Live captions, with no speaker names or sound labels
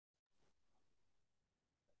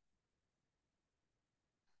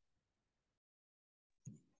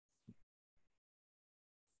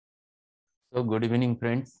So, good evening,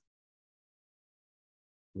 friends.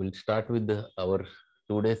 We'll start with our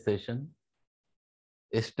today's session.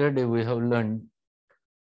 Yesterday, we have learned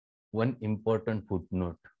one important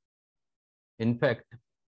footnote. In fact,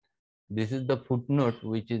 this is the footnote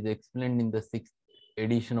which is explained in the 6th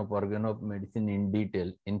edition of Organ of Medicine in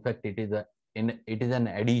detail. In fact, it is an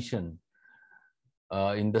addition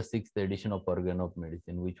in the 6th edition of Organ of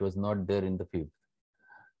Medicine, which was not there in the 5th.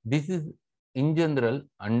 This is, in general,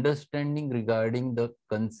 understanding regarding the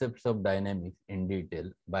concepts of dynamics in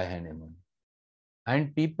detail by Hahnemann.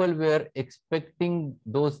 And people were expecting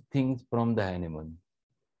those things from the Hahnemann.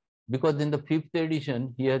 Because in the 5th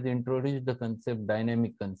edition, he has introduced the concept,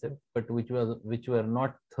 dynamic concept, but which were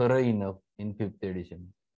not thorough enough in 5th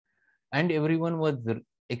edition. And everyone was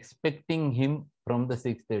expecting him from the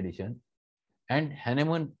 6th edition. And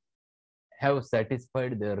Hahnemann have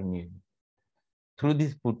satisfied their need through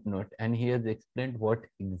this footnote, and he has explained what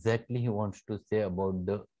exactly he wants to say about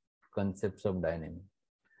the concepts of dynamics.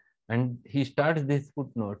 And he starts this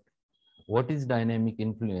footnote, what is dynamic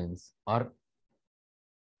influence or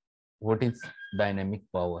what is dynamic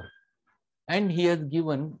power? And he has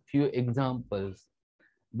given few examples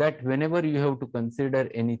that whenever you have to consider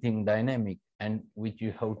anything dynamic and which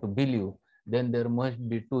you have to believe, then there must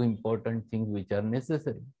be two important things which are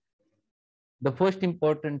necessary. The first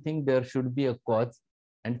important thing, there should be a cause,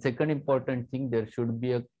 and second important thing, there should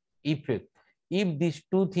be a effect. If these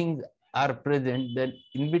two things are present, then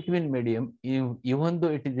in between medium, even though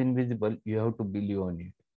it is invisible, you have to believe on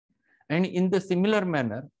it. And in the similar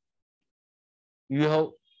manner, you have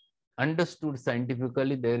understood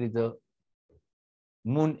scientifically there is a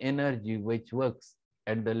moon energy which works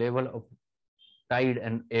at the level of tide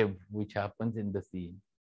and ebb which happens in the sea.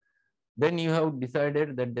 Then you have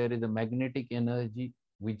decided that there is a magnetic energy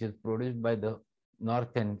which is produced by the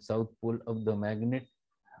north and south pole of the magnet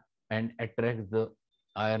and attracts the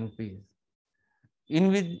iron piece.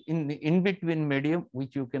 In between medium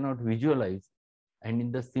which you cannot visualize, and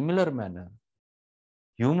in the similar manner,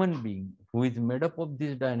 human being who is made up of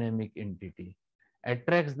this dynamic entity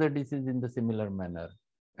attracts the disease in the similar manner,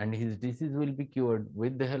 and his disease will be cured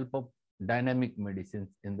with the help of dynamic medicines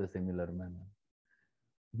in the similar manner.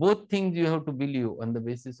 Both things you have to believe on the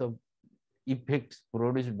basis of effects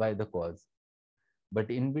produced by the cause, but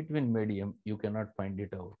in between medium you cannot find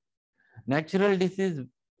it out. Natural disease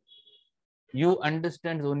you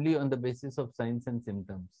understand only on the basis of signs and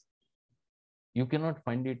symptoms. You cannot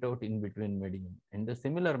find it out in between medium. In the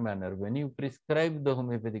similar manner, when you prescribe the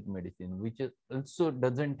homeopathic medicine, which also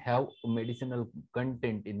doesn't have medicinal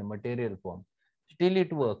content in the material form, still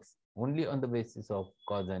it works only on the basis of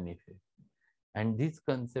cause and effect. And these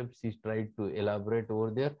concepts he tried to elaborate over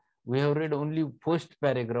there. We have read only first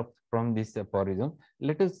paragraph from this aphorism.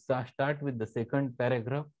 Let us start with the second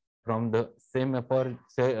paragraph from the same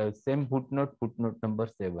footnote number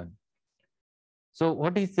 7. So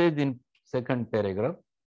what he says in second paragraph,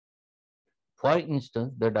 for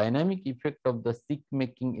instance, the dynamic effect of the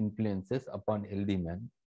sick-making influences upon healthy man,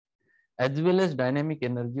 as well as dynamic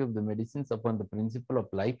energy of the medicines upon the principle of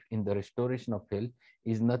life in the restoration of health,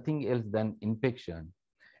 is nothing else than infection,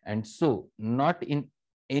 and so not in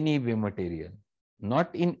any way material,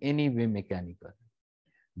 not in any way mechanical.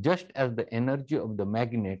 Just as the energy of the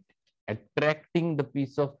magnet attracting the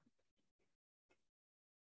piece of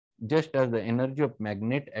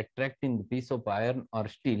iron or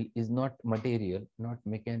steel is not material, not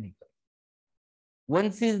mechanical.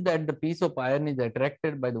 One sees that the piece of iron is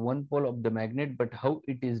attracted by the one pole of the magnet, but how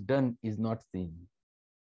it is done is not seen.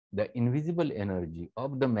 The invisible energy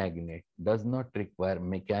of the magnet does not require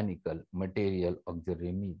mechanical, material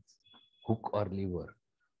auxiliary means, hook or lever,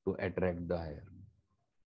 to attract the iron.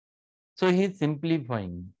 So he is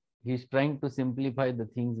simplifying. He is trying to simplify the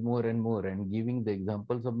things more and more and giving the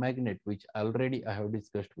examples of magnet, which already I have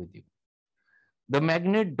discussed with you. The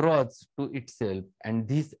magnet draws to itself, and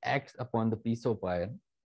this acts upon the piece of iron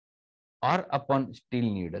or upon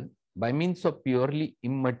steel needle by means of purely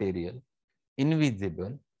immaterial,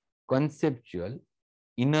 invisible, conceptual,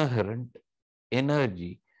 inherent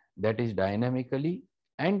energy that is dynamically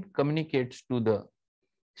and communicates to the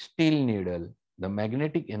steel needle the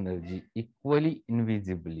magnetic energy equally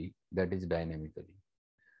invisibly, that is dynamically.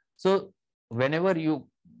 So whenever you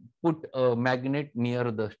put a magnet near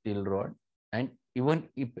the steel rod, and even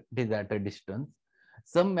if it is at a distance,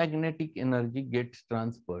 some magnetic energy gets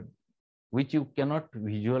transferred, which you cannot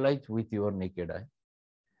visualize with your naked eye.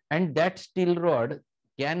 And that steel rod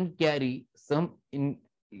can carry some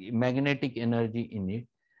magnetic energy in it,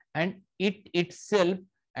 and it itself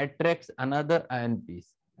attracts another iron piece.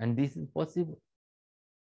 And this is possible.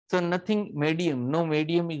 So nothing medium, no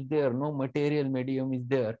medium is there, no material medium is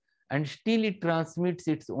there, and still it transmits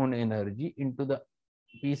its own energy into the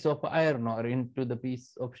piece of iron or into the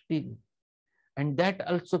piece of steel. And that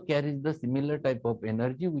also carries the similar type of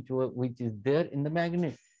energy which is there in the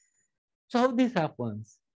magnet. So how this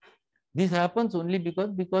happens? This happens only because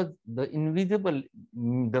the invisible,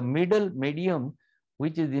 the middle medium,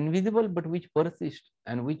 which is invisible but which persists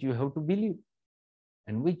and which you have to believe,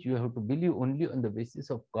 and which you have to believe only on the basis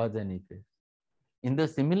of cause and effect. In the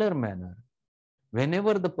similar manner,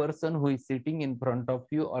 whenever the person who is sitting in front of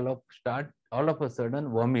you all of a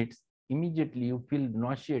sudden vomits, immediately you feel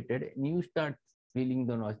nauseated and you start feeling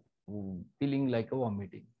feeling like a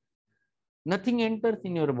vomiting. Nothing enters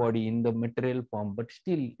in your body in the material form, but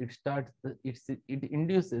still it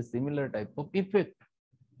induces similar type of effect.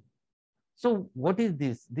 So what is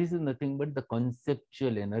this? This is nothing but the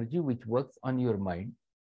conceptual energy which works on your mind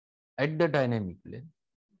at the dynamic plane,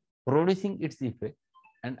 producing its effect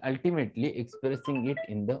and ultimately expressing it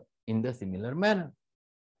in the similar manner.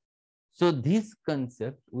 So this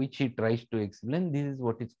concept which he tries to explain, this is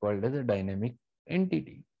what is called as a dynamic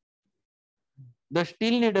entity. The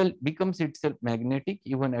steel needle becomes itself magnetic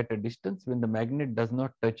even at a distance when the magnet does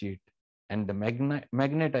not touch it, and the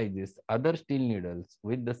magnetizes other steel needles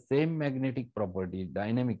with the same magnetic property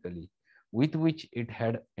dynamically with which it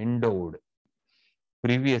had endowed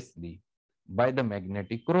previously by the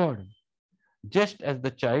magnetic rod. Just as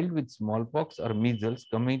the child with smallpox or measles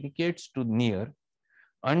communicates to near,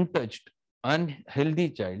 untouched, unhealthy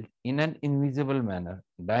child in an invisible manner,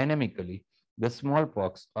 dynamically, the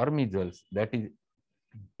smallpox or measles that is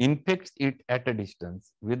infects it at a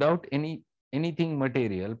distance without anything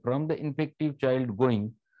material from the infective child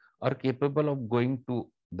going or capable of going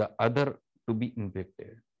to the other to be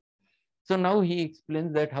infected. So now he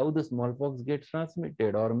explains that how the smallpox gets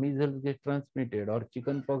transmitted, or measles get transmitted, or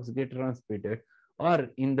chickenpox get transmitted, or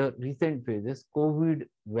in the recent phases, COVID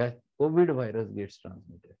virus gets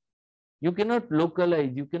transmitted. You cannot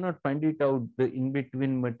localize, you cannot find it out the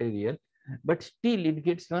in-between material, but still it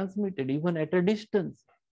gets transmitted even at a distance.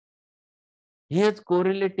 He is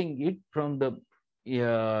correlating it from the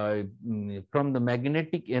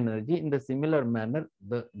magnetic energy in the similar manner.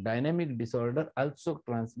 The dynamic disorder also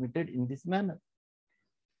transmitted in this manner.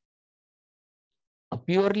 A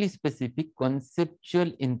purely specific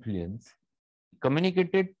conceptual influence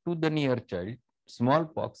communicated to the near child,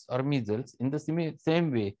 smallpox or measles, in the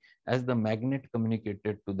same way as the magnet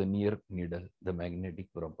communicated to the near needle, the magnetic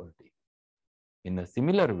property. In a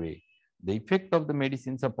similar way, the effect of the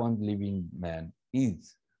medicines upon the living man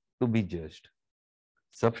is to be judged.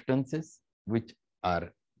 Substances which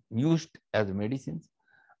are used as medicines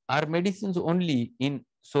are medicines only in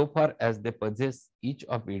so far as they possess each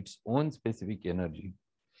of its own specific energy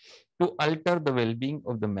to alter the well-being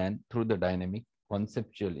of the man through the dynamic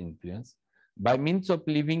conceptual influence by means of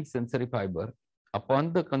living sensory fiber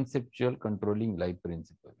upon the conceptual controlling life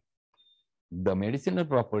principle. The medicinal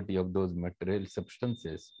property of those material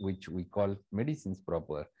substances, which we call medicines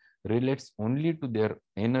proper, relates only to their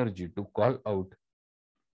energy to call out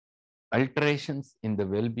alterations in the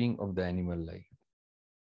well-being of the animal life.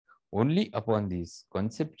 Only upon this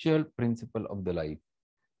conceptual principle of the life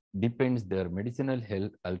depends their medicinal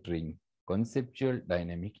health altering conceptual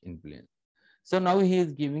dynamic influence. So now he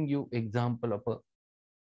is giving you example of a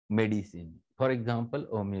medicine. For example,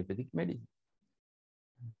 homeopathic medicine.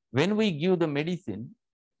 When we give the medicine,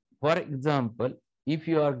 for example, if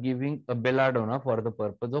you are giving a belladonna for the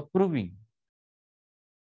purpose of proving,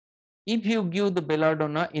 if you give the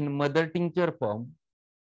belladonna in mother tincture form,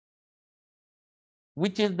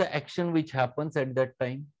 which is the action which happens at that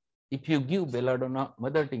time? If you give belladonna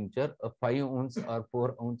mother tincture, a 5 ounce or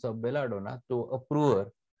 4 ounce of belladonna to a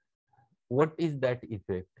brewer, what is that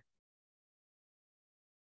effect?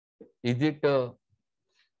 Is it a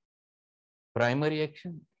primary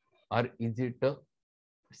action or is it a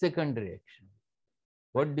secondary action?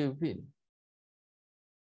 What do you feel?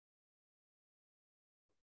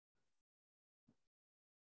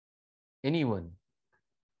 Anyone?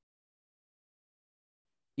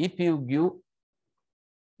 If you give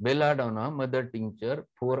belladonna mother tincture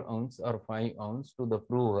 4 ounce or 5 ounce to the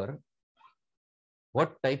brewer,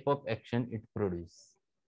 what type of action it produces?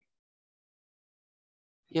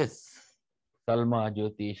 Yes, Salma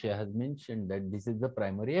Jyotisha has mentioned that this is the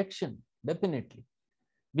primary action, definitely,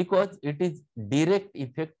 because it is direct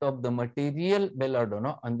effect of the material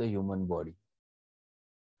belladonna on the human body.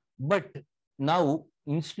 But now,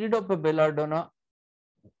 instead of a belladonna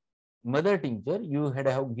mother tincture, you had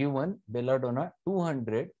have given belladonna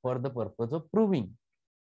 200 for the purpose of proving.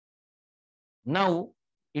 Now,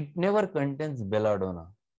 it never contains belladonna.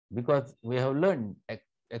 because we have learned,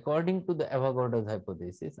 according to the Avogadro's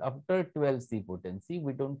hypothesis, after 12C potency,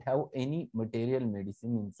 we don't have any material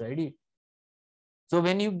medicine inside it. So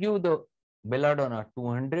when you give the belladonna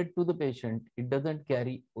 200 to the patient, it doesn't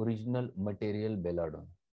carry original material belladonna.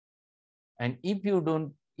 And if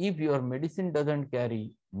your medicine doesn't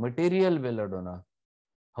carry material belladonna,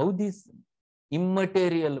 how this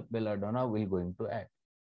immaterial belladonna will going to act?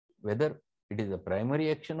 Whether it is a primary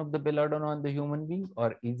action of the belladonna on the human being,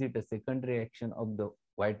 or is it a secondary action of the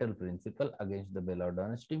vital principle against the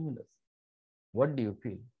belladonna stimulus? What do you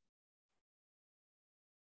feel?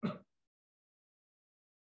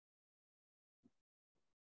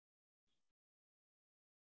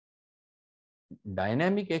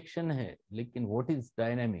 Dynamic action है, लेकिन what is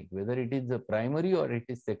dynamic? Whether it is a primary or it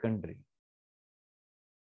is secondary?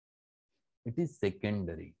 It is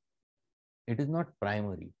secondary. It is not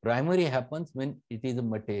primary. Primary happens when it is a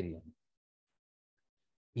material.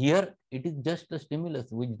 Here it is just a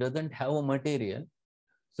stimulus which doesn't have a material.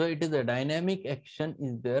 So it is a dynamic action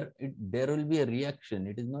is there. There will be a reaction.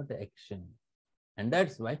 It is not an action. And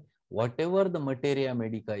that's why whatever the materia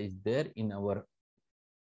medica is there in our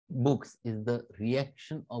books is the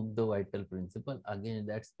reaction of the vital principle against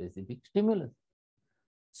that specific stimulus.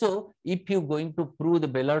 So if you're going to prove the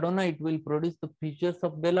belladonna, it will produce the features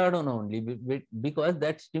of belladonna only, because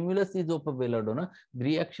that stimulus is of a belladonna, the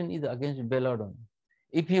reaction is against belladonna.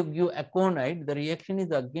 If you give aconite, the reaction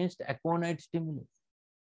is against aconite stimulus.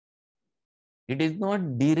 It is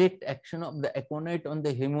not direct action of the aconite on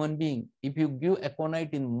the human being. If you give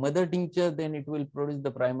aconite in mother tincture, then it will produce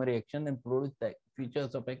the primary action and produce the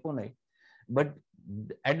features of aconite. But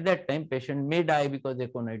at that time, patient may die because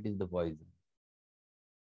aconite is the poison.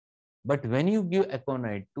 But when you give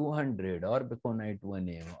aconite 200 or aconite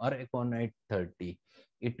 1M or aconite 30,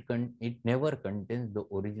 it never contains the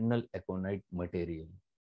original aconite material.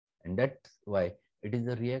 And that's why it is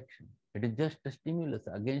a reaction. It is just a stimulus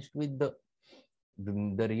against with the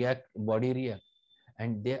body react,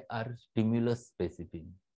 and they are stimulus specific.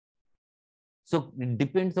 So it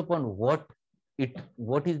depends upon what is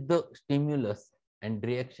the stimulus, and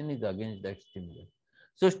reaction is against that stimulus.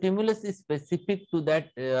 So stimulus is specific to that,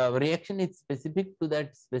 reaction is specific to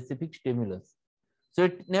that specific stimulus. So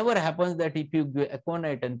it never happens that if you give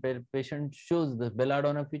aconite and patient shows the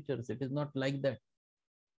belladonna features, it is not like that.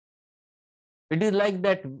 It is like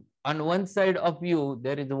that on one side of you,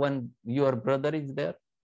 there is your brother is there.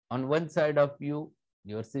 On one side of you,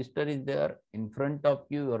 your sister is there. In front of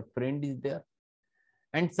you, your friend is there.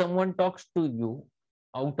 And someone talks to you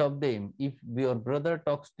out of them. If your brother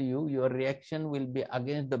talks to you, your reaction will be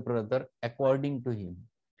against the brother according to him.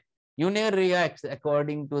 You never react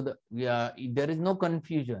according to the, there is no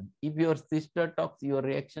confusion. If your sister talks, your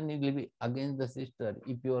reaction will be against the sister.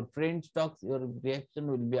 If your friend talks, your reaction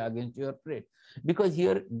will be against your friend. Because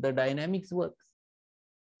here the dynamics works.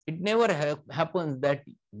 It never happens that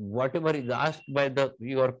whatever is asked by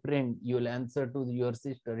your friend, you will answer to your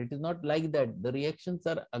sister. It is not like that. The reactions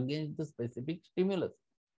are against the specific stimulus.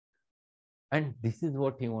 And this is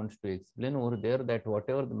what he wants to explain over there, that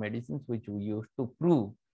whatever the medicines which we used to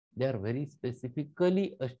prove, they are very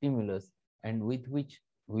specifically a stimulus, and with which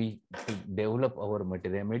we develop our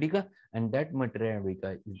materia medica, and that materia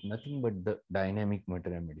medica is nothing but the dynamic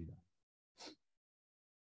materia medica.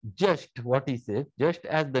 Just what he says, just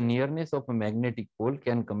as the nearness of a magnetic pole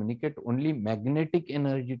can communicate only magnetic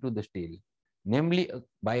energy to the steel, namely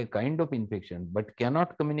by a kind of infection, but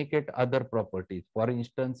cannot communicate other properties, for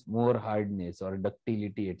instance, more hardness or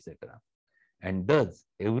ductility, etc. And thus,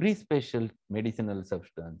 every special medicinal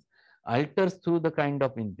substance alters through the kind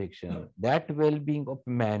of infection that well-being of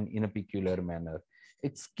man in a peculiar manner,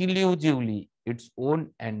 exclusively its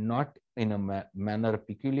own and not in a manner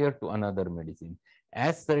peculiar to another medicine.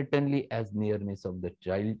 As certainly as nearness of the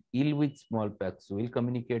child ill with smallpox will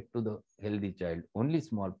communicate to the healthy child only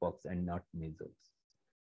smallpox and not measles.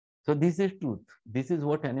 So this is truth. This is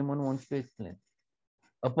what Hahnemann wants to explain.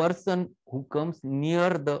 A person who comes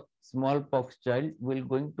near the smallpox child will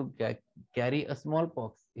going to carry a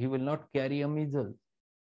smallpox. He will not carry a measles.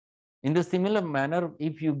 In the similar manner,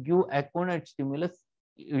 if you give aconite stimulus,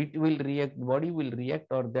 it will react, body will react,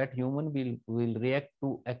 or that human will react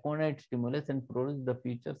to aconite stimulus and produce the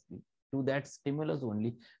features to that stimulus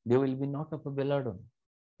only. They will be not of a belladonna.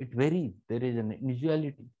 It varies. There is an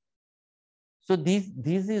individuality. So this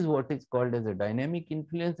is what is called as a dynamic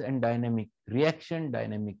influence and dynamic reaction,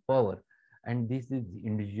 dynamic power. And this is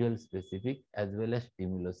individual specific as well as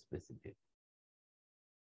stimulus specific.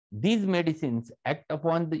 These medicines act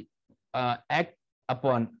upon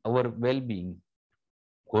our well-being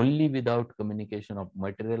only without communication of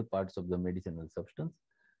material parts of the medicinal substance.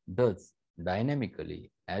 thus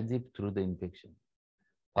dynamically as if through the infection.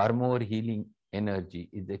 Far more healing energy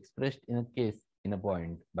is expressed in a case in a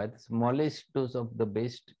point by the smallest dose of the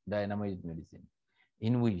best dynamized medicine,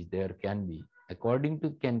 in which there can be, according to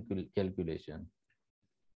calculation,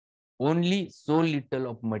 only so little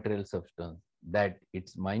of material substance that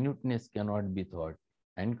its minuteness cannot be thought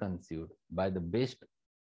and conceived by the best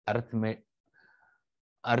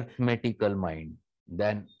arithmetical mind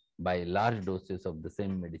than by large doses of the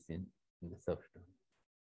same medicine in the substance.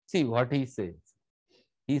 See what he says.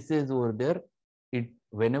 He says over there,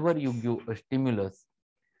 whenever you give a stimulus,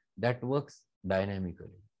 that works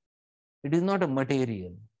dynamically. It is not a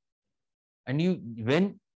material. And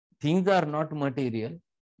when things are not material,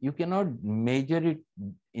 you cannot measure it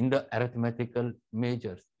in the arithmetical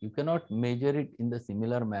measures. You cannot measure it in the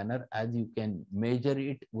similar manner as you can measure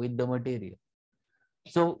it with the material.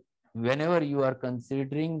 So whenever you are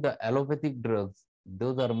considering the allopathic drugs,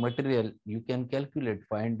 those are material, you can calculate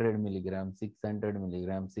 500 milligrams, 600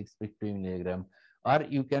 milligrams, 650 milligrams, or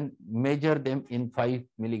you can measure them in 5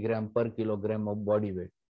 milligram per kilogram of body weight.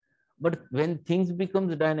 But when things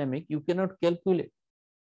becomes dynamic, you cannot calculate.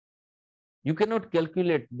 You cannot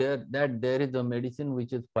calculate that there is a medicine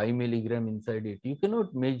which is 5 milligram inside it. You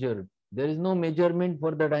cannot measure. There is no measurement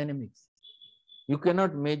for the dynamics. You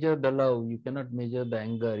cannot measure the love. You cannot measure the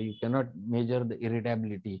anger. You cannot measure the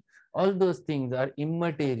irritability. All those things are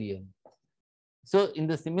immaterial. So in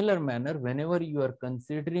the similar manner, whenever you are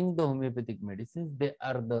considering the homeopathic medicines, they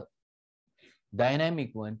are the dynamic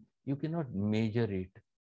one. You cannot measure it.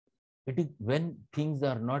 It is when things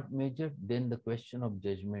are not measured, then the question of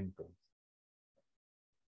judgment comes.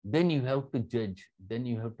 Then you have to judge. Then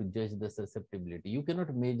you have to judge the susceptibility. You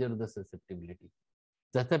cannot measure the susceptibility.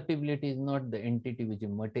 Susceptibility is not the entity which is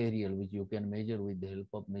material, which you can measure with the help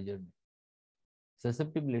of measurement.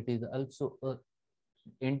 Susceptibility is also an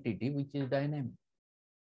entity which is dynamic.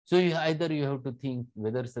 So either you have to think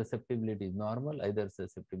whether susceptibility is normal, either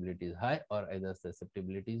susceptibility is high, or either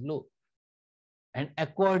susceptibility is low. And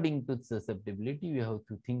according to susceptibility, you have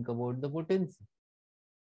to think about the potency.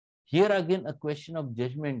 Here again, a question of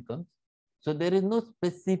judgment comes. So there is no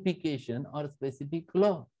specification or specific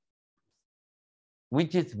law,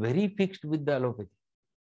 which is very fixed with the allopathy.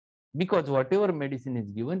 Because whatever medicine is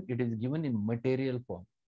given, it is given in material form.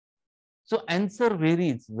 So answer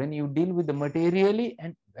varies when you deal with the materially,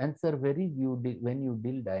 and answer varies when you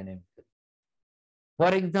deal dynamically.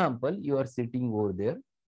 For example, you are sitting over there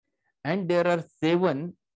and there are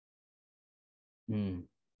 7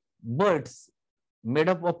 birds made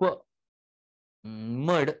up of a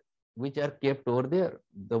mud which are kept over there.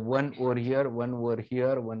 The one over here, one over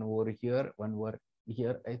here, one over here, one over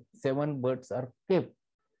here. 7 birds are kept.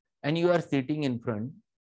 And you are sitting in front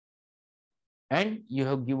and you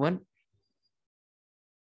have given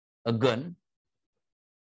a gun.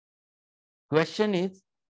 Question is,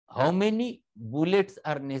 how many bullets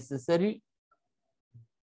are necessary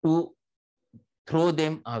to throw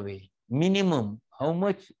them away? Minimum, how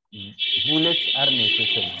much bullets are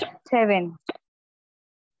necessary? 7.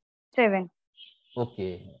 7.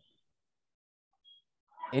 Okay.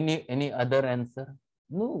 Any other answer?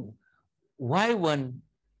 No. Why 1?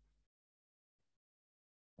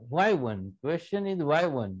 Why 1? Question is why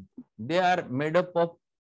 1? They are made up of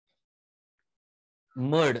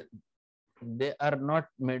mud. They are not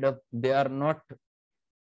made up, they are not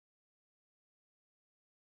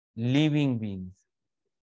living beings.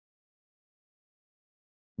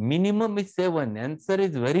 Minimum is 7. Answer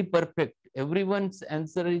is very perfect. Everyone's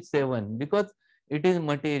answer is 7 because it is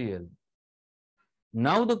material.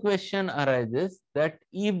 Now the question arises that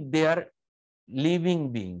if they are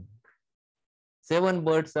living beings, 7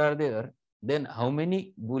 birds are there, then how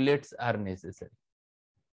many bullets are necessary?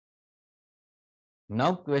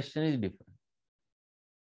 Now question is different.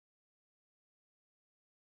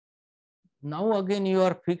 Now again you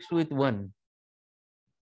are fixed with 1.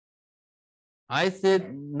 I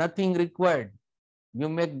said nothing required. You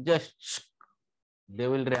make just they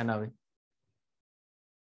will run away.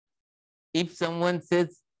 If someone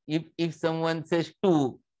says, if someone says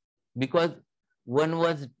 2 because 1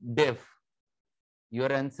 was deaf,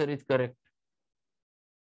 your answer is correct.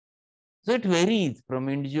 So it varies from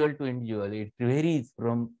individual to individual. It varies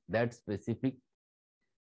from that specific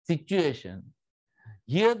situation.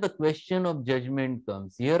 Here the question of judgment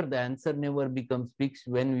comes. Here the answer never becomes fixed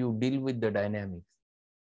when you deal with the dynamics.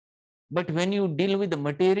 But when you deal with the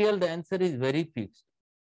material, the answer is very fixed.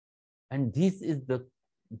 And this is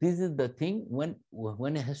the thing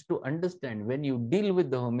one has to understand when you deal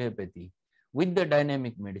with the homeopathy, with the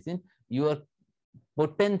dynamic medicine, you are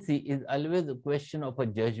potency is always a question of a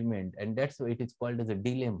judgment, and that's why it is called as a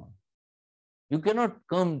dilemma. You cannot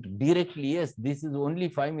come directly, yes, this is only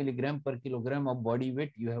 5 milligram per kilogram of body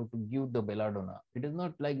weight, you have to give the belladonna. It is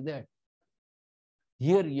not like that.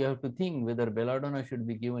 Here you have to think whether belladonna should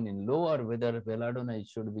be given in low or whether belladonna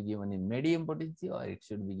should be given in medium potency or it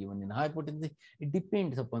should be given in high potency. It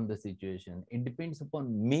depends upon the situation. It depends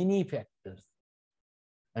upon many factors.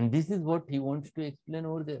 And this is what he wants to explain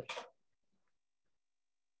over there.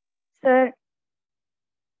 Sir,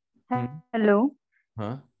 Hmm. hello.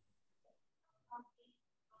 Huh?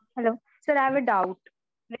 Hello. Sir, I have a doubt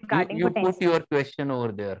regarding You put potency. your question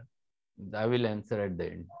over there. I will answer at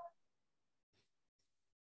the end.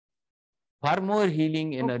 Far more healing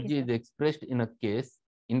Okay, energy sir. is expressed in a case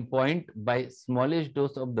in point by smallest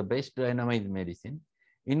dose of the best dynamized medicine,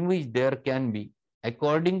 in which there can be,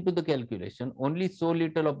 according to the calculation, only so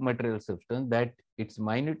little of material substance that its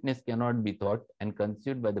minuteness cannot be thought and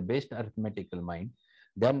conceived by the best arithmetical mind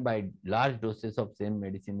than by large doses of same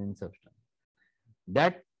medicine in substance.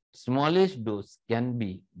 That smallest dose can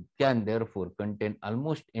therefore contain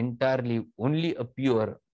almost entirely only a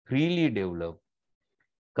pure, freely developed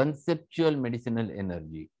conceptual medicinal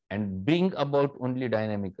energy and bring about only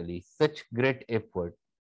dynamically such great effort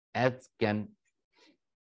as can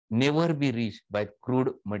never be reached by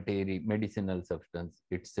crude material medicinal substance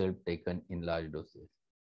itself taken in large doses.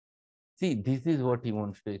 See, this is what he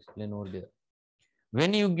wants to explain over there.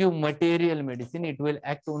 When you give material medicine, it will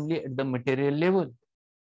act only at the material level.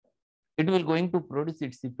 It will going to produce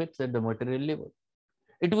its effects at the material level.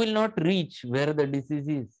 It will not reach where the disease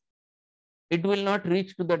is. It will not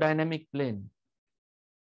reach to the dynamic plane.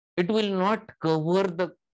 It will not cover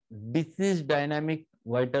the disease dynamic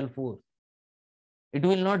vital force. It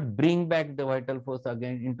will not bring back the vital force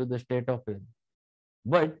again into the state of health.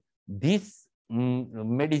 But this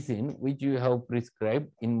medicine which you have prescribed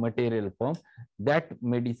in material form, that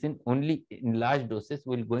medicine only in large doses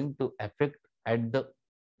will going to affect at the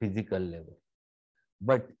physical level.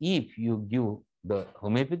 But if you give the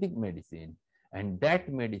homeopathic medicine, and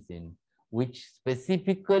that medicine which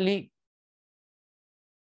specifically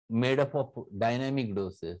made up of dynamic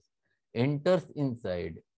doses enters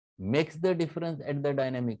inside, makes the difference at the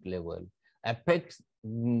dynamic level, affects,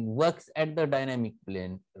 works at the dynamic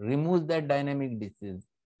plane, removes that dynamic disease,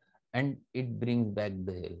 and it brings back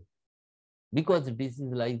the health. Because disease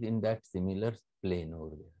lies in that similar plane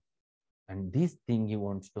over there. And this thing he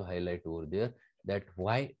wants to highlight over there, that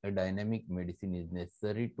why a dynamic medicine is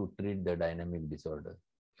necessary to treat the dynamic disorder.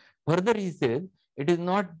 Further, he says, it is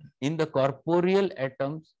not in the corporeal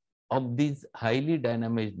atoms of these highly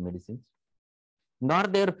dynamized medicines, nor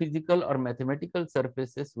their physical or mathematical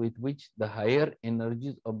surfaces with which the higher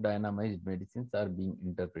energies of dynamized medicines are being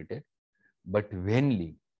interpreted, but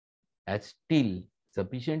vainly as still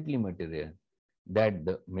sufficiently material that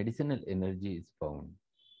the medicinal energy is found.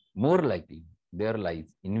 More likely, there lies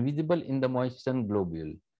invisible in the moisture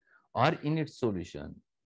globule or in its solution,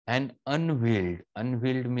 and unveiled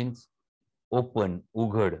means open,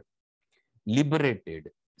 ugad, liberated,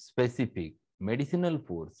 specific medicinal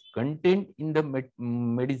force contained in the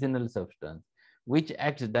medicinal substance, which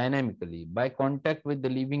acts dynamically by contact with the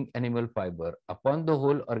living animal fiber upon the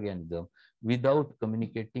whole organism without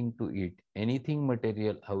communicating to it anything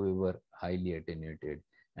material, however highly attenuated,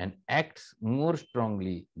 and acts more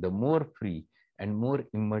strongly the more free and more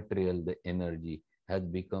immaterial the energy has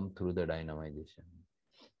become through the dynamization.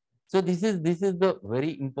 So this is the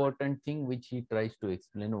very important thing which he tries to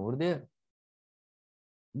explain over there,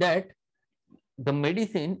 that the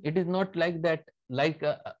medicine, it is not like that, like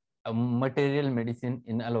a material medicine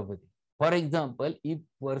in allopathy. For example, if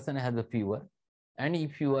person has a fever, and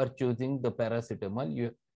if you are choosing the paracetamol,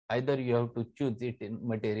 you either you have to choose it in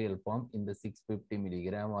material form in the 650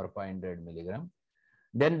 milligram or 500 milligram,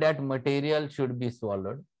 then that material should be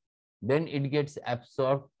swallowed, then it gets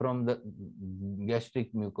absorbed from the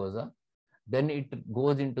gastric mucosa, then it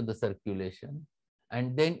goes into the circulation,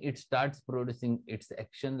 and then it starts producing its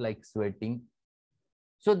action like sweating.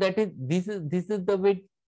 So that is, this is the way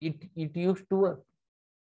it used to work.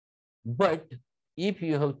 But if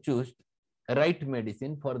you have chosen right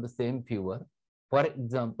medicine for the same fever, for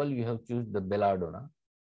example, you have chosen the belladonna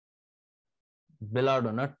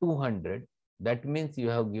 200, that means you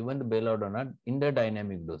have given the belladonna in the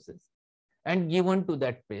dynamic doses and given to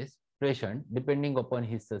that patient depending upon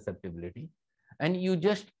his susceptibility, and you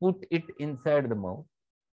just put it inside the mouth.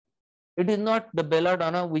 It is not the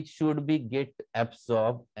belladonna which should be get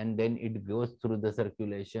absorbed and then it goes through the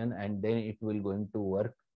circulation and then it will going to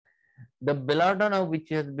work. The belladonna which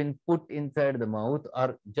has been put inside the mouth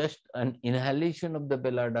or just an inhalation of the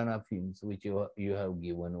belladonna fumes which you have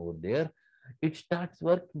given over there, it starts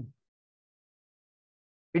working.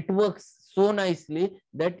 It works so nicely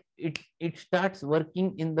that it starts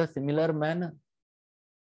working in the similar manner.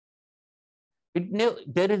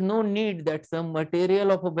 There is no need that some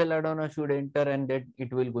material of a belladonna should enter and that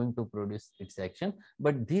it will going to produce its action.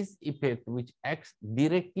 But this effect which acts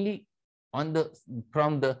directly on the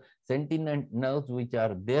from the sentient nerves which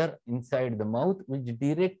are there inside the mouth, which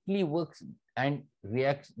directly works and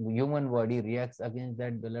reacts, human body reacts against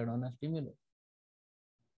that belladonna stimulus.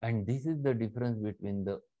 And this is the difference between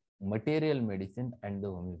the material medicine and the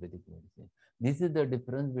homeopathic medicine. This is the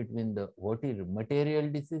difference between the what is material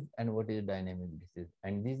disease and what is dynamic disease.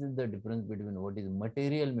 And this is the difference between what is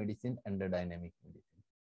material medicine and the dynamic medicine.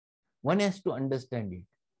 One has to understand it.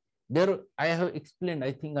 There, I have explained,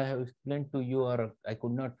 I think I have explained to you, or I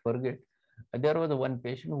could not forget. There was one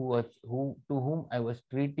patient to whom I was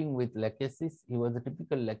treating with lachesis. He was a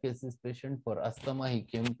typical lachesis patient for asthma. He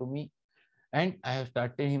came to me and I have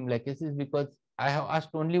started him lachesis because I have asked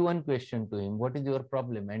only one question to him, what is your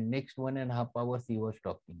problem? And next 1.5 hours he was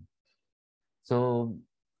talking. So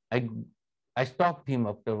I stopped him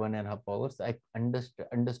after 1.5 hours. I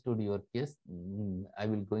understood your case. I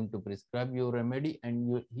will going to prescribe your remedy,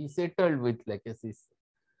 and he settled with lachesis.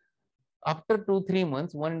 After 2-3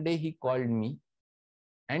 months, one day he called me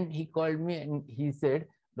and he said,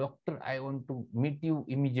 Doctor, I want to meet you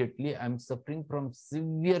immediately. I'm suffering from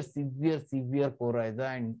severe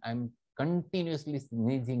coryza and I'm continuously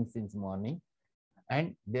sneezing since morning.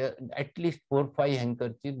 And there at least 4-5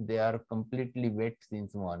 handkerchiefs, they are completely wet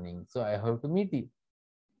since morning. So I have to meet you.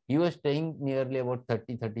 He was staying nearly about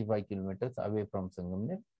 30-35 kilometers away from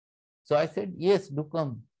Sangamner. So I said, yes, do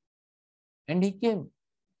come. And he came.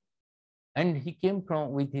 And he came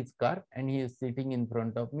from with his car and he is sitting in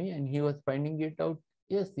front of me and he was finding it out.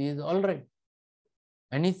 Yes, he is all right.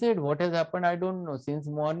 And he said, what has happened? I don't know. Since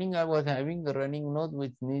morning, I was having a running nose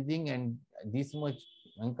with sneezing and this much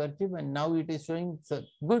handkerchief, and now it is showing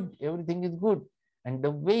good. Everything is good. And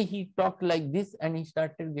the way he talked like this, and he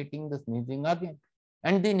started getting the sneezing again.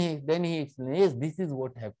 And then he explained, yes, this is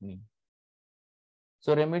what happening.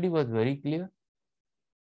 So remedy was very clear.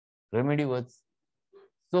 Remedy was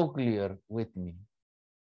so clear with me.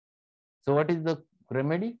 So what is the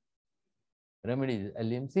remedy? Remedy is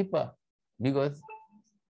LMCPA, because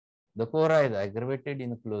the cora is aggravated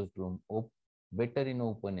in a closed room, better in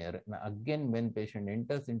open air. And again, when patient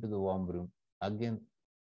enters into the warm room, again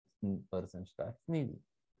person starts sneezing.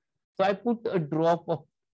 So I put a drop of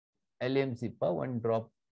LMCPA, one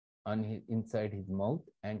drop on inside his mouth,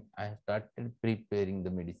 and I started preparing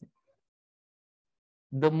the medicine.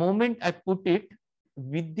 The moment I put it,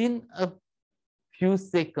 within a few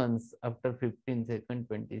seconds, after 15 seconds,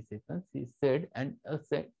 20 seconds, he said, and a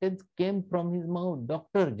sentence came from his mouth,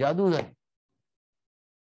 Doctor, Jadoo hai.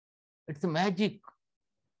 It's magic.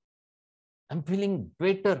 I'm feeling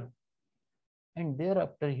better. And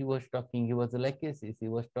thereafter he was talking, he was like this, he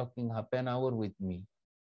was talking half an hour with me.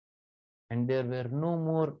 And there were no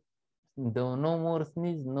more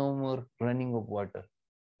sneeze, no more running of water.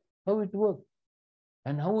 How it worked?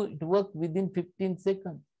 And how it worked within 15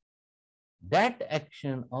 seconds. That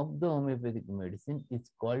action of the homeopathic medicine is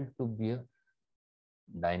called to be a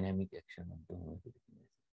dynamic action of the homeopathic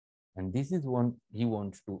medicine. And this is what he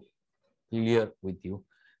wants to clear with you,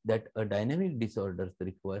 that a dynamic disorder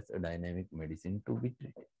requires a dynamic medicine to be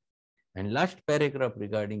treated. And last paragraph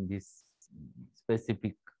regarding this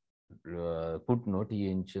specific footnote he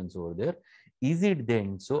mentions over there, is it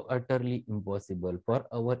then so utterly impossible for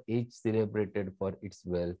our age celebrated for its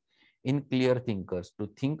wealth in clear thinkers to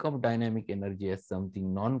think of dynamic energy as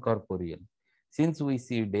something non-corporeal, since we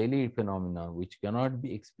see daily phenomena which cannot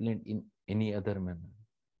be explained in any other manner?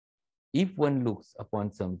 If one looks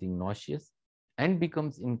upon something nauseous and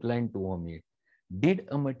becomes inclined to vomit, did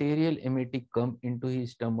a material emetic come into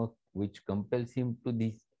his stomach which compels him to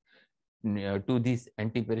this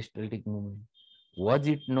antiperistaltic movement? Was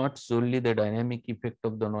it not solely the dynamic effect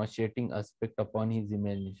of the nauseating aspect upon his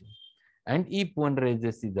imagination? And if one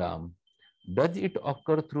raises his arm, does it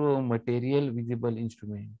occur through a material visible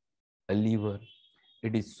instrument, a lever?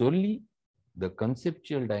 It is solely the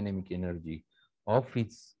conceptual dynamic energy of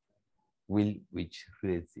his will which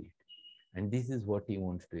raises it. And this is what he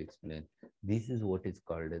wants to explain. This is what is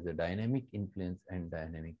called as a dynamic influence and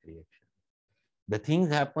dynamic reaction. The things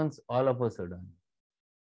happens all of a sudden.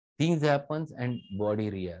 Things happens and body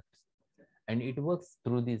reacts. And it works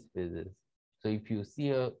through these phases. So if you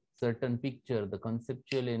see a certain picture, the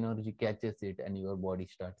conceptual energy catches it and your body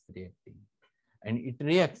starts reacting. and it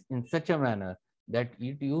reacts in such a manner that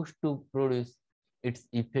it used to produce its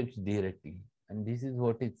effects directly. And this is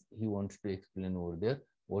what he wants to explain over there.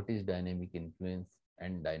 What is dynamic influence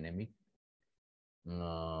and dynamic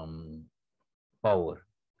power?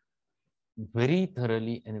 Very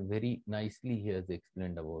thoroughly and very nicely he has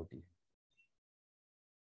explained about it.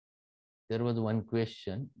 There was one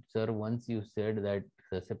question, sir, once you said that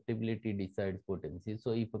susceptibility decides potency.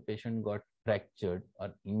 So if a patient got fractured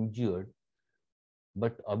or injured,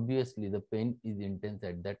 but obviously the pain is intense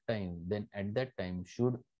at that time, then at that time,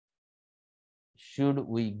 should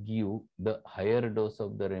we give the higher dose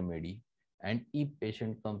of the remedy? And if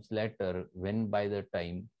patient comes later, when by the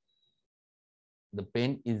time the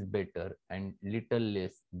pain is better and little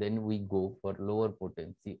less, then we go for lower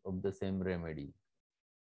potency of the same remedy.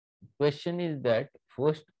 Question is that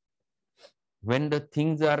first, when the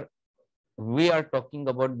things are, we are talking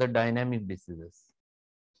about the dynamic diseases.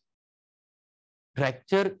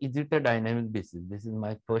 Fracture, is it a dynamic disease? This is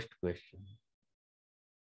my first question.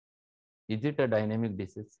 Is it a dynamic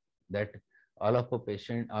disease that all of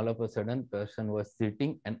a sudden person was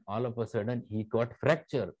sitting and all of a sudden he got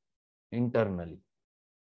fracture internally?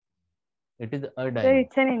 It is a dynamic. So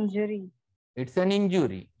it's an injury. It's an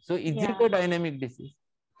injury. So is it a dynamic disease?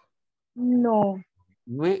 No.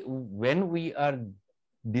 When we are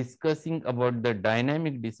discussing about the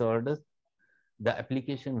dynamic disorders, the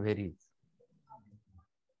application varies.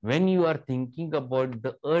 When you are thinking about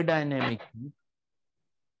the adynamic,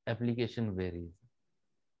 application varies.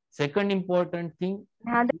 Second important thing,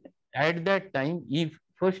 at that time, if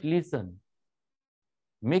first listen,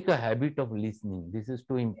 make a habit of listening. This is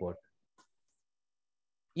too important.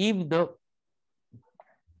 If the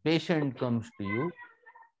patient comes to you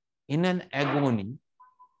in an agony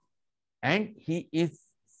and he is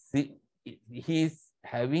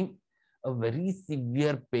having a very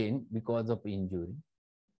severe pain because of injury,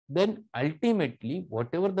 then ultimately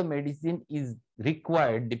whatever the medicine is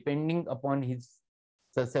required, depending upon his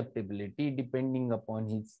susceptibility, depending upon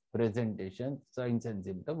his presentation, signs and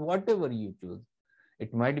symptoms, whatever you choose,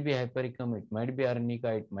 it might be hypericum, it might be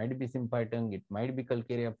arnica, it might be symphytum, it might be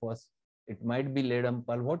calcarea fos, it might be lead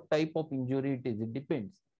ampule, what type of injury it is, it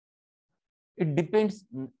depends.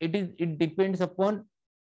 It depends upon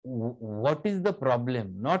what is the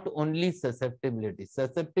problem, not only susceptibility.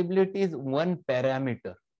 Susceptibility is one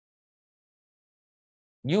parameter.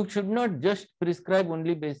 You should not just prescribe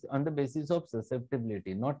only based on the basis of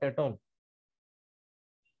susceptibility, not at all.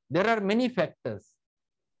 There are many factors.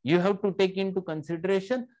 You have to take into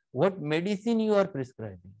consideration what medicine you are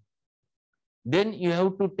prescribing. Then you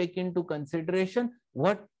have to take into consideration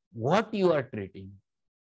what you are treating.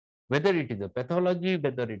 Whether it is a pathology,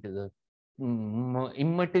 whether it is a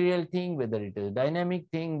immaterial thing, whether it is a dynamic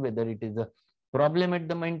thing, whether it is a problem at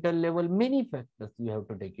the mental level, many factors you have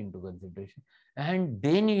to take into consideration. And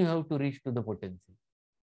then you have to reach to the potency.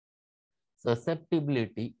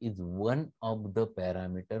 Susceptibility is one of the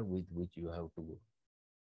parameters with which you have to go.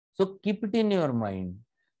 So keep it in your mind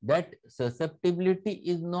that susceptibility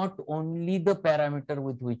is not only the parameter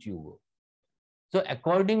with which you go. So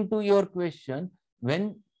according to your question,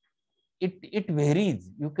 when it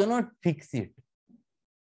varies, you cannot fix it.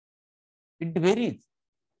 It varies.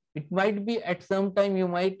 It might be at some time you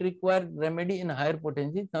might require remedy in higher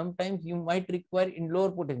potency. Sometimes you might require in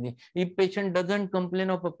lower potency. If patient doesn't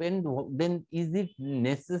complain of a pain, then is it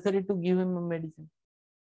necessary to give him a medicine?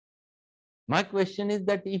 My question is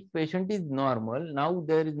that if patient is normal, now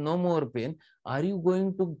there is no more pain, are you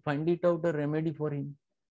going to find it out a remedy for him?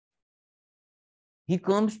 He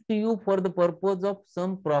comes to you for the purpose of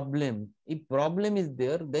some problem. If problem is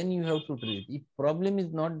there, then you have to treat. If problem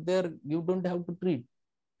is not there, you don't have to treat.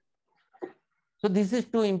 So this is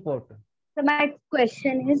too important. So my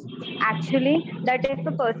question is actually that if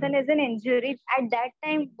a person is an injury, at that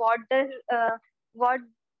time,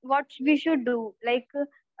 what we should do? Like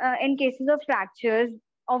in cases of fractures,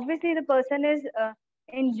 obviously the person is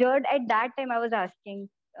injured at that time. I was asking,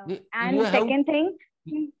 and second thing.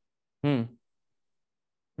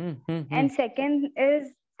 And second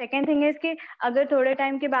thing is कि अगर थोड़े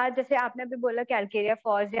time के बाद जैसे आपने अभी बोला calcarea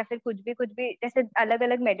FOSS या फिर कुछ भी जैसे अलग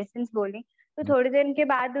अलग मेडिसिन बोली तो थोड़े दिन के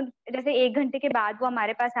बाद जैसे 1 घंटे के बाद वो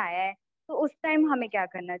हमारे पास आया है तो उस टाइम हमें क्या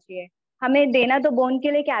करना चाहिए हमें देना तो बोन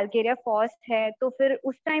के लिए कैल्केरिया फॉस है तो फिर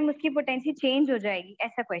उस टाइम उसकी पोटेंसी चेंज हो जाएगी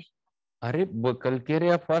ऐसा क्वेश्चन अरे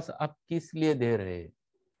कैल्केरिया फॉस आप किस लिए दे रहे हैं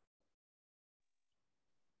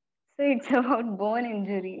So it's about bone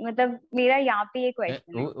injury. मतलब मेरा यहाँ पे ये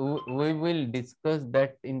question है. We will discuss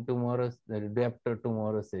that in tomorrow's day after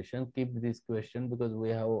tomorrow session. Keep this question because we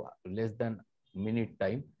have less than minute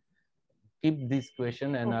time. keep this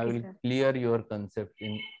question and I Okay, will sir. clear your concept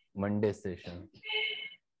in Monday session.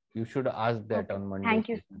 You should ask that Okay. on Monday Thank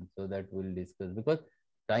you, sir. session, so that we'll discuss, because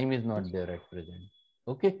time is not there at present.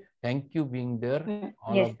 Okay, thank you being there.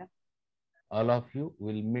 Yes, sir. All of you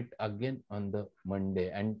will meet again on the Monday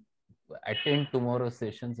and attend tomorrow's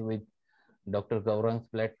sessions with Dr. Gaurang's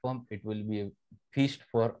platform. It will be a feast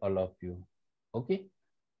for all of you. Okay.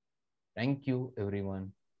 Thank you,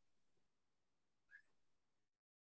 everyone.